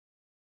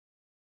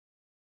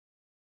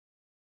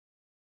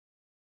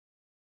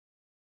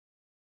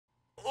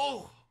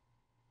Oh.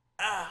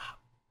 Ah.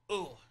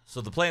 Oh.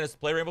 So the plan is to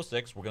play Rainbow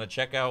Six. We're gonna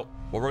check out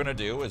what we're gonna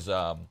do is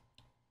I'm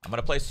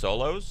gonna play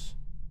solos,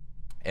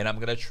 and I'm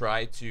gonna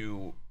try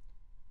to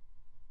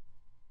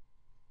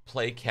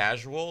play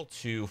casual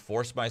to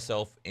force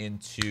myself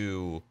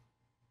into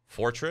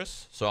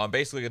Fortress. So I'm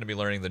basically gonna be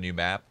learning the new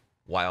map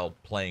while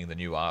playing the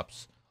new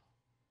ops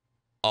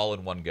all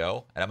in one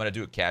go, and I'm gonna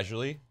do it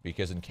casually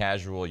because in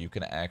casual you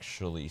can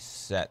actually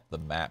set the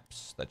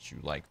maps that you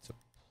like to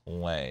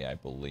play, I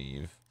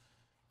believe.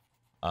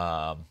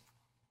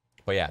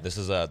 But yeah, this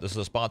is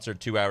a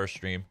sponsored 2-hour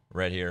stream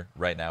right here,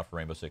 right now for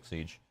Rainbow Six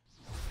Siege.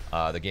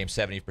 The game's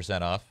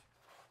 70% off.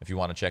 If you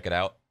want to check it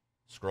out,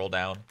 scroll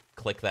down,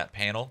 click that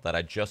panel that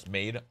I just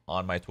made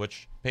on my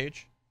Twitch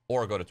page,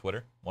 or go to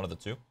Twitter, one of the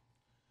two.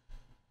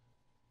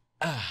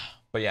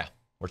 But yeah,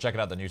 we're checking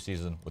out the new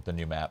season with the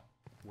new map,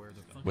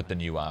 with the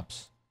new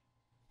ops.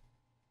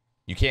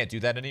 You can't do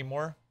that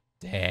anymore?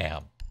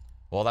 Damn.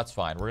 Well, that's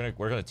fine. We're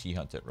gonna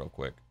T-hunt it real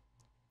quick.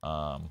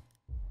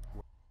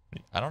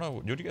 I don't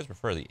know. Do you guys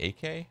prefer, the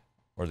AK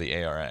or the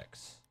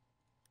ARX?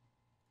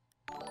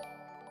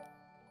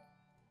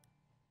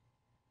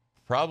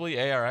 Probably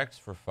ARX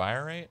for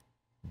fire rate,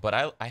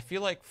 but I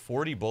feel like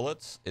 40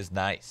 bullets is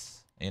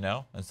nice, you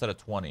know, instead of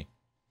 20.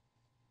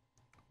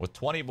 With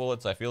 20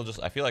 bullets, I feel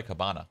like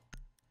Habana.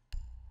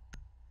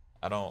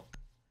 I don't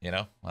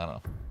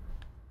know.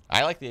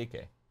 I like the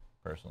AK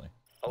personally.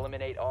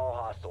 Eliminate all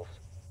hostiles.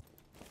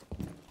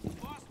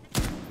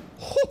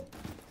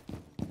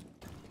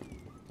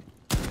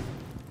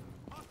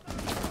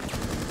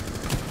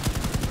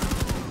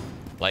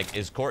 Like,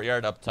 is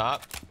courtyard up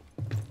top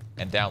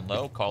and down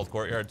low called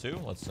courtyard too?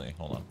 Let's see.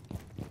 Hold on.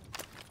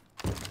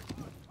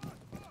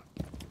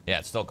 Yeah,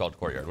 it's still called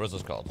courtyard. What is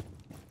this called?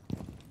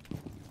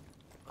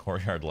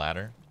 Courtyard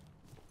ladder?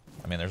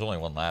 I mean, there's only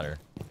one ladder.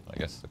 I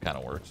guess it kind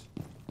of works.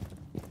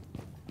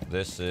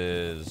 This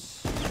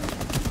is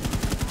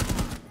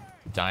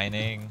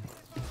dining.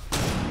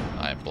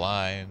 I'm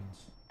blind.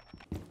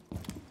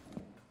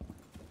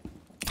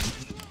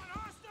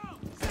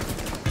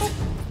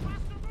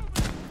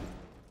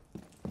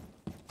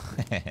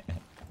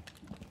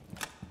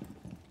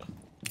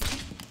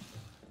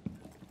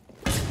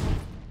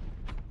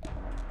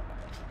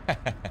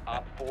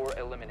 Op 4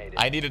 eliminated.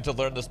 I needed to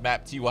learn this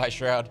map, TY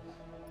Shroud.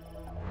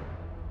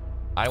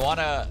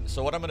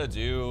 So what I'm gonna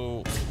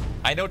do,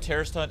 I know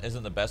Terror Stunt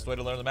isn't the best way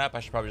to learn the map. I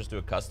should probably just do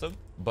a custom,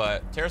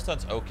 but Terror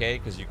Stunt's okay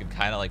because you can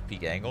kind of like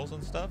peek angles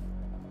and stuff.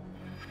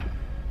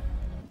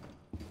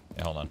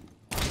 Yeah, hold on.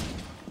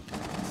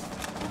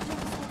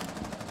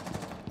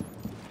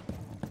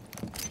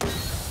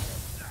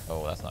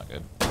 Oh, that's not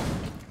good.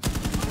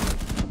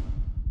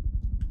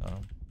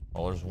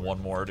 Oh, there's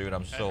one more, dude.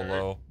 I'm so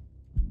low.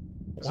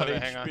 What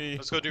hang on. HP?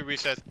 Let's go do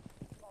reset.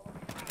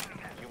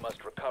 You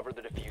must recover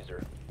the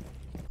diffuser.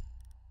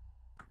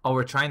 Oh,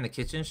 we're trying the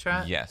kitchen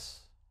strat?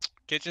 Yes.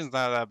 Kitchen's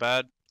not that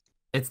bad.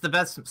 It's the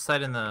best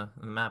site in the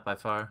map by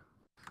far.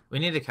 We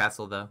need a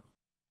castle though.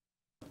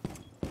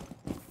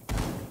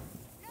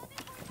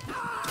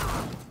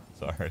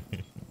 Sorry.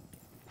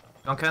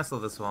 Don't castle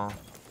this wall.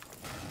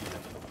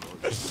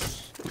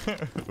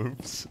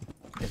 Oops.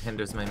 It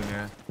hinders my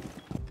mirror.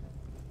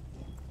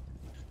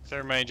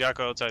 Third main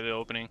Jacko outside the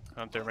opening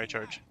on third right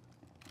charge.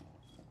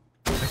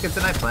 I can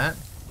deny plant.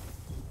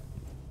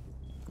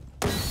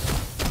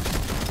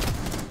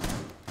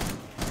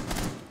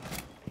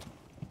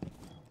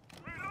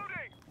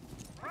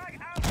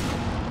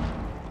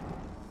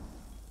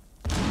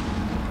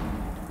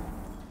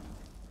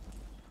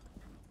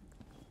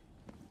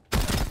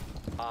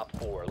 Op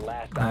 4,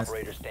 last Nice.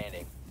 operator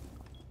standing.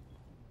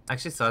 I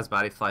actually saw his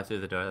body fly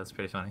through the door. That's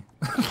pretty funny.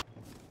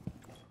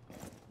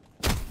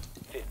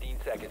 15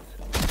 seconds.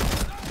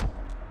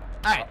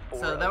 Alright,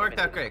 so that worked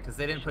out great because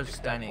they didn't push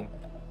dining.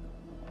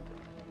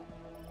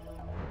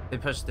 They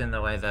pushed in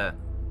the way that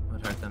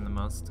would hurt them the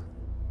most.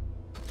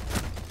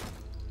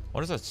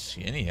 What is that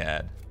skin he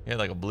had? He had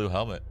like a blue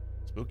helmet.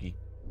 Spooky.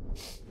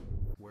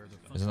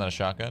 Isn't that a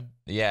shotgun?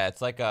 Yeah,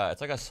 it's like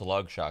a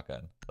slug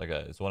shotgun.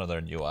 It's one of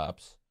their new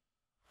ops.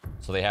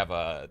 So they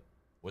have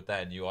with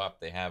that new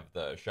op, they have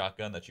the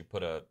shotgun that you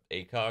put a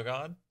ACOG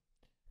on,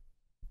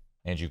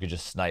 and you could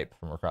just snipe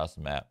from across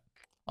the map.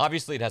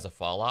 Obviously, it has a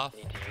fall off,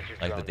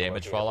 like the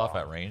damage fall off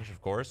at range,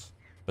 of course.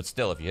 But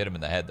still, if you hit him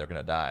in the head, they're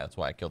gonna die. That's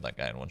why I killed that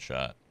guy in one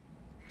shot.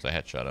 So I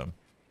headshot him.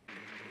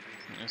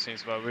 That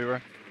seems about we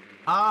were.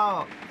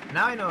 Oh,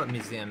 now I know what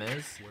museum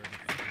is.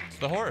 It's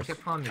the horse. I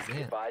kept calling museum.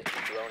 Advised the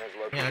drone has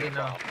located Yeah, I didn't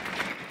know. a bomb.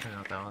 I didn't know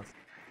what that was.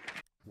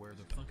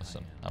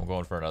 Listen, I'm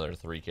going for another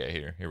 3K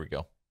here. Here we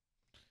go.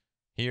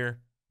 Here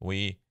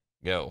we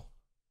go.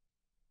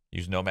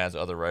 Use Nomad's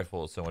other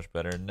rifle. It's so much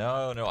better.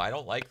 No, I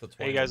don't like the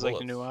 20 Hey, you guys bullets.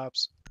 like the new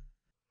ops?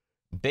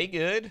 They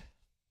good.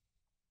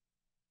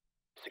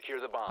 Secure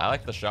the bomb. I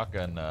like the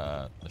shotgun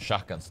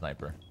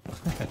sniper.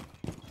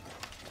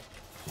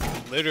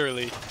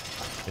 Literally.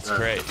 It's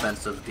great.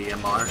 Defensive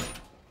DMR.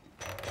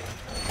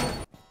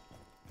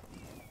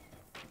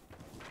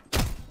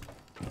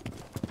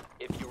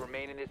 If you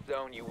remain in this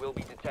zone, you will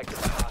be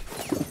detected by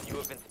hostiles. You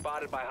have been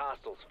spotted by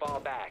hostiles. Fall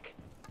back.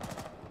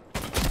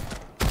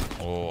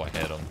 Oh, I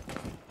hit him.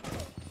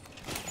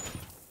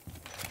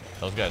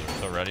 Those guys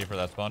are so ready for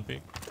that spawn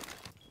peek.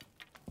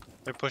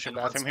 They're pushing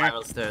One bathroom here.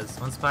 spiral stairs.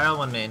 One spiral,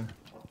 one main.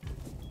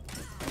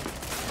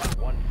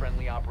 One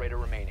friendly operator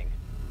remaining.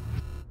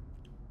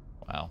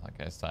 Wow, that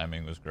guy's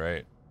timing was great.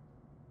 It's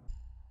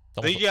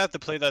I think almost- you have to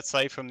play that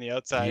site from the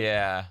outside.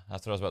 yeah,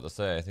 that's what I was about to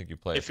say. I think you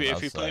play If from you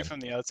play outside. from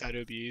the outside, it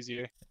would be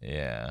easier.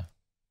 Yeah.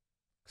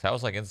 Cause I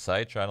was like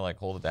inside trying to like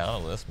hold it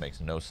down. This makes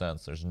no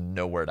sense. There's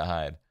nowhere to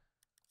hide.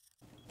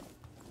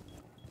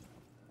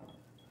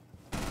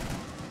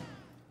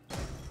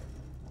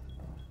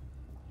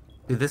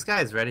 Dude, this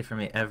guy is ready for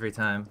me every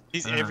time.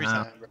 He's I don't know every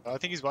how. time, bro. I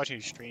think he's watching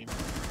you stream.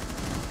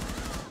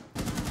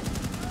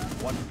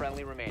 One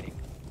friendly remaining.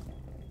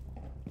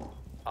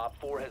 Op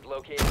 4 has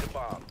located a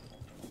bomb.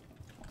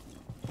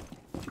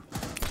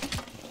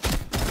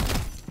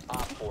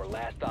 Op 4,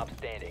 last stop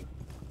standing.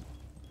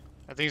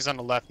 I think he's on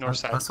the left, north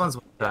side. This one's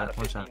one Down shot. to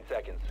One 15 shot.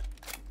 seconds.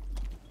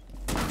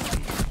 10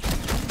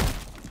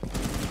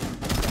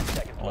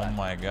 seconds Oh left.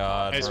 my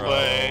god, Nice bro.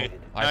 play.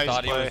 I Nice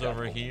thought he was play.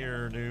 over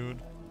here,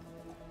 dude.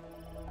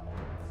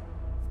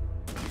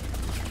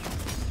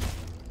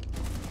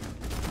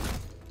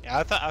 Yeah,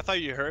 I thought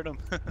you heard him.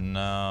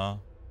 No.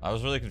 I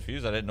was really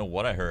confused. I didn't know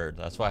what I heard.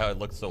 That's why I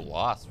looked so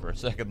lost for a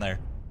second there.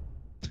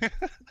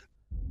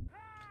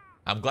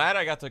 I'm glad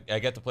I get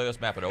to play this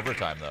map in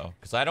overtime though,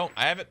 because I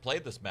haven't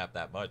played this map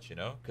that much, you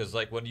know, because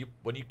like when you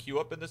queue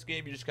up in this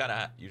game, you just kind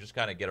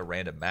of get a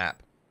random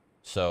map.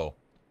 So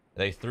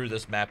they threw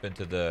this map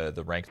into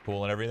the ranked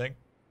pool and everything,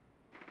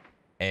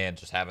 and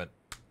I haven't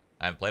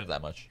played it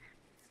that much.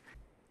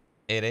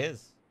 It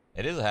is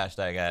a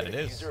hashtag ad. The It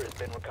is. diffuser has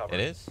been recovered. It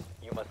is.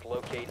 You must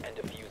locate and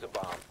defuse a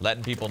bomb.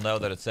 Letting people know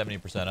that it's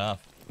 70%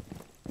 off.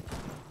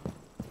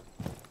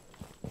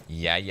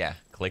 Yeah.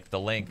 Click the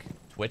link.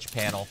 Twitch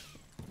panel.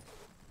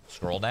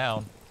 Scroll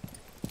down.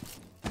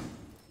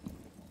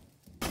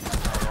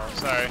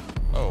 Sorry.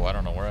 Oh, I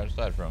don't know where I just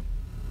died from.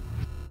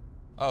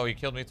 Oh, he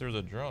killed me through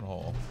the drone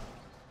hole.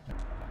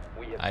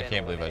 We have I been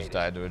can't believe I just eliminated.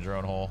 died to a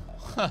drone hole.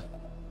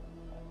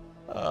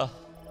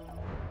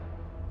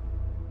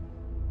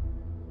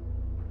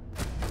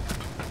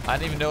 I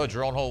didn't even know a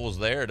drone hole was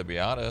there, to be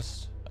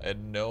honest. I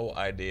had no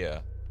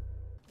idea.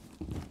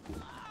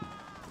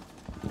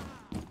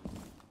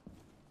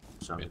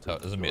 This is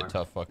gonna be a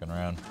tough fucking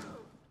round.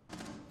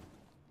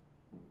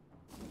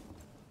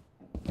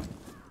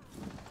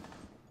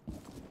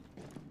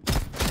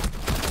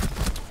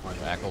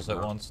 Shackles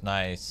at once.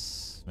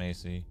 Nice,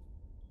 Macy.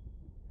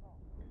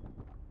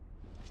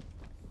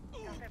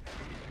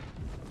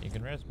 You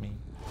can rest me.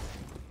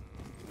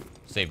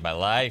 Saved my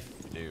life,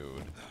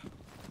 dude.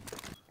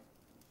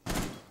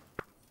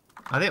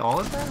 Are they all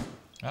of them?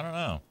 I don't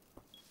know.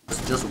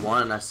 It's just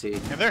one I see.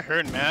 Yeah, they're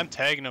hurting, man. I'm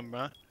tagging them,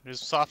 bro.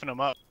 Just soften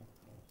them up.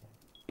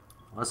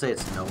 I want to say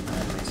it's Nomad.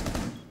 Down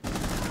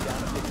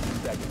to 15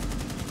 seconds.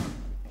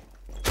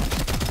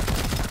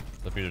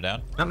 The feeder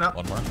down. Nope.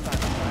 One more. 10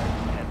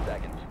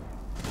 seconds.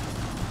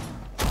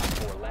 Op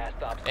 4, last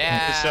stop standing.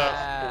 Yeah. Op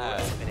 4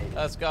 eliminated.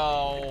 Let's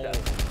go.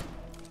 Successful.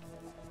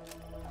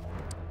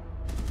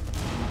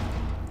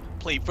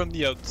 Play from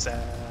the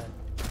outside.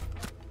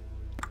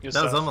 Good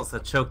That was stuff. almost a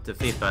choke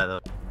defeat, by the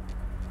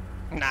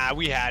way. Nah,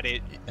 we had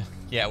it.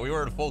 Yeah, we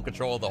were in full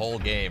control of the whole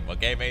game.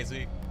 Okay,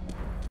 Macy?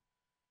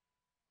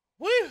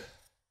 Woo!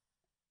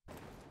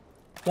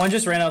 One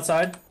just ran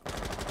outside.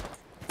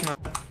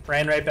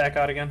 Ran right back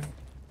out again.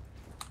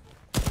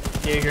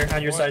 Jaeger,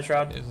 on your What side,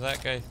 Shroud. is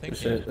that guy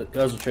thinking? That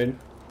was a trade.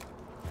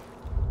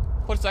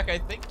 What's that guy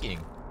thinking?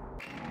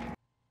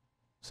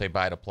 Say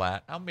bye to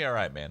Platt. I'll be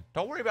alright, man.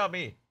 Don't worry about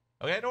me.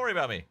 Okay? Don't worry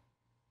about me.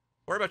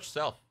 Worry about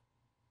yourself.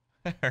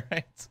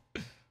 Alright?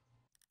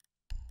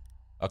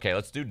 Okay,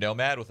 let's do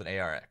Nomad with an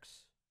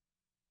ARX.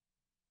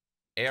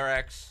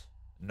 ARX,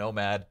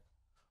 Nomad.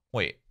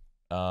 Wait.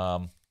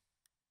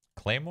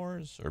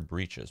 Claymores or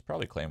breaches?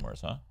 Probably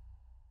Claymores, huh?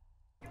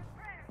 I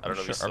don't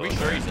know if he's Are we still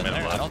sure in he's in there.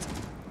 there? I don't.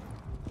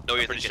 No,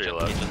 he's pretty sure he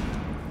left.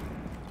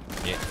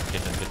 Yeah,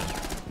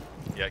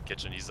 kitchen. Yeah,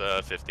 kitchen. He's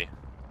 50.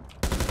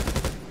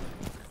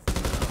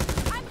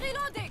 I'm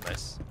reloading.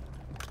 Nice.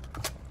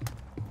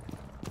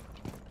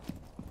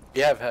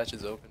 You have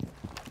hatches open.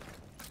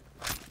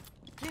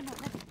 You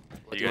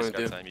do you guys wanna got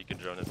do? time. You can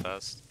drone it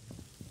fast.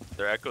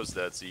 Their echo's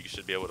dead, so you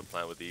should be able to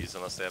plant with these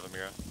unless they have a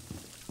Mira.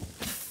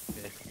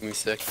 Okay, give me a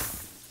sec.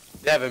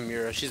 They have a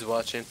mirror. She's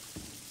watching.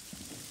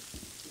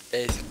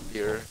 Ace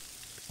mirror.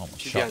 Almost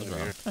She's shot behind the the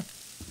drone. mirror.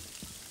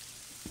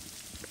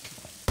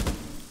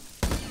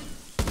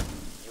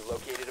 You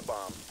located a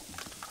bomb.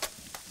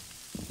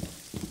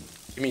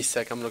 Give me a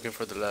sec. I'm looking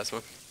for the last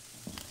one.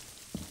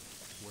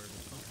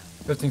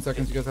 15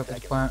 seconds, you guys have to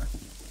plant.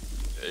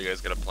 Yeah, you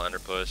guys gotta plant or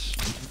push.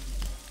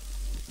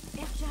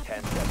 10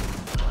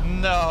 seconds.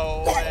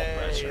 No way.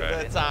 Nice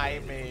try. The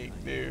timing,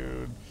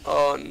 dude.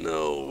 Oh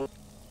no.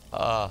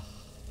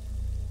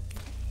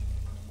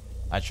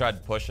 I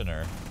tried pushing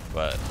her,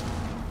 but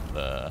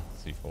the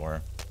C4.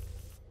 Let's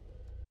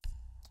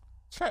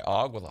try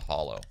AUG with a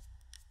hollow.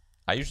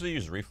 I usually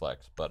use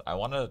reflex, but I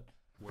wanna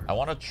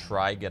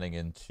try getting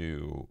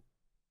into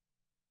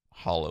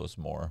hollows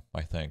more.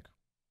 I think.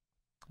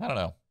 I don't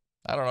know.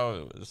 I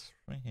know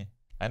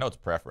it's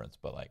preference,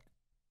 but like,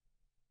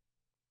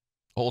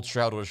 old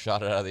Shroud was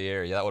shot out of the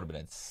air. Yeah, that would have been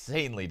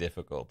insanely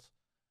difficult.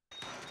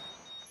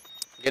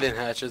 Get in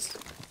hatches.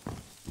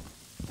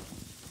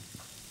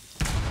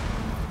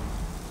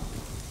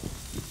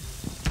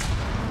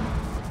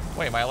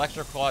 Wait, my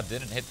electric claw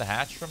didn't hit the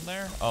hatch from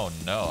there? Oh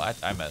no,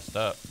 I messed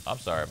up. I'm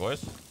sorry,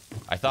 boys.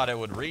 I thought it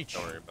would reach.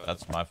 Don't worry about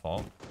That's my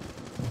fault.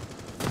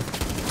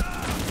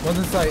 One's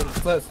in sight.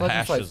 Sled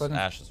in sight. Sled in.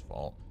 Ash's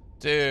fault.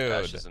 Dude.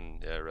 Ashes in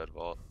red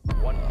vault.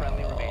 One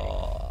friendly remaining.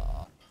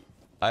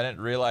 I didn't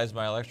realize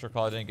my electric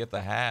claw didn't get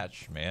the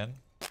hatch, man.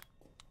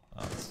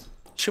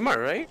 Shumar,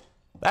 right?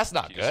 That's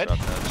not He just good.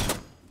 dropped hatch.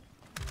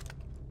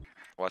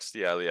 Watch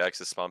the alley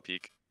access spawn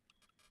peak.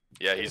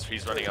 Yeah, he's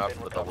running out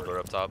from the double door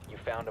up top. You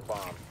found a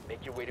bomb.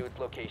 Make your way to its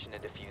location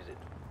and defuse it.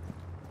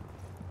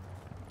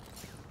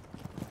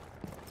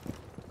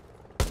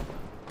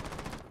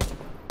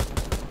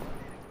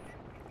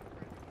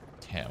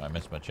 Damn, I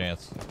missed my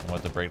chance. I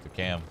went to break the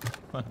cam.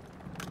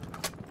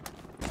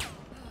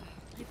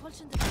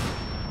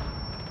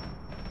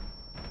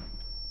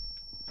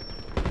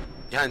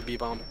 Behind B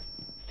bomb.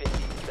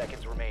 15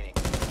 seconds remaining.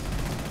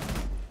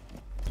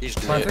 He's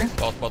Planting. dead.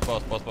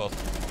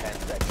 Both. 10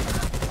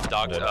 seconds.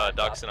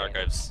 Doc's in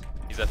archives.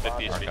 He's at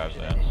 50 HP. Archives,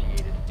 yeah.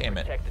 Initiated. Damn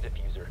it. Protect the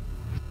diffuser.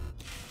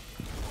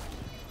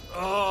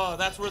 Oh,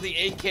 that's where the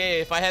AK.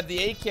 If I had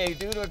the AK,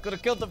 dude, I could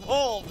have killed the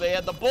bull. They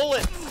had the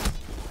bullets.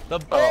 The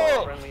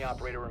bull. Friendly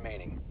operator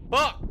remaining.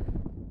 Fuck.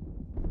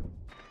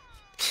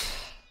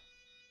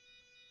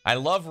 I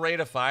love rate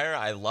of fire.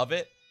 I love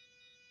it.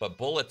 But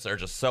bullets are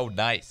just so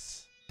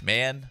nice,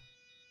 man.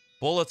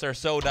 Bullets are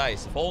so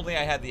nice. If only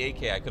I had the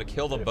AK, I could have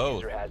killed them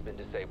both. The diffuser has been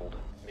disabled.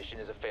 Mission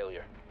is a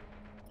failure.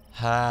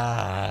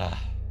 Ah.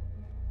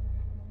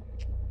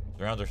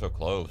 The rounds are so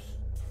close.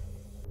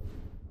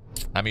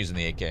 I'm using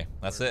the AK.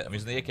 That's it. I'm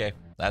using the AK.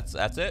 That's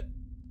it.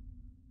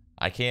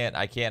 I can't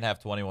have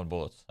 21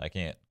 bullets. I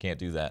can't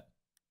do that.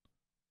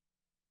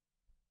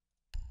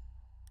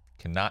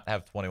 Cannot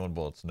have 21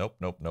 bullets. Nope.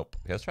 Okay,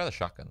 let's try the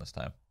shotgun this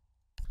time.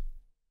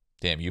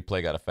 Damn,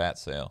 Uplay got a fat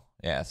sale.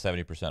 Yeah,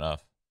 70%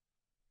 off.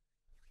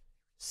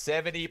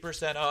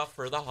 70% off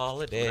for the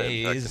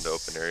holidays. Back into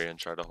open area and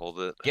try to hold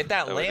it. Get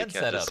that That way they land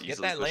can't set just up. Get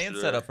easily that push land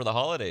through set there. up for the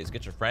holidays.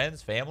 Get your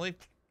friends, family.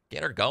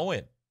 Get her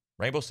going.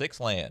 Rainbow Six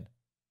land.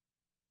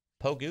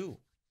 Pogu.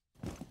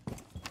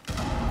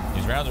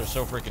 These rounds are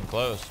so freaking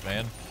close,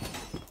 man.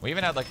 We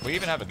even have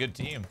a good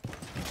team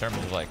in terms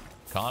of like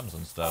comms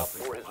and stuff.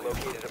 4 has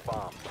located a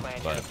bomb. Plan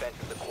your But-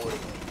 defenses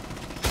accordingly.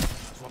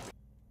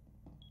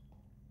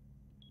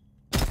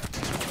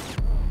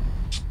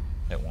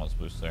 Hit once,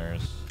 blue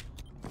stairs.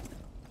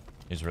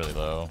 He's really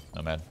low.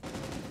 Nomad.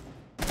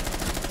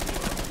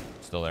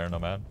 Still there,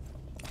 Nomad.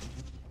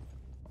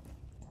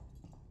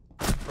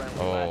 Friendly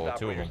Oh, last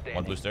two of operator them. standing.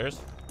 One blue stairs.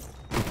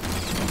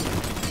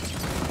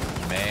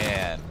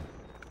 Man.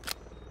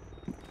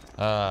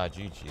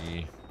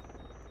 GG.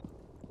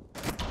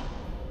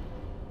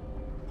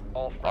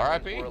 All RIP?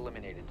 friendlies were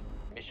eliminated.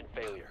 Mission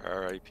failure.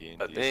 RIP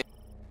I indeed. think.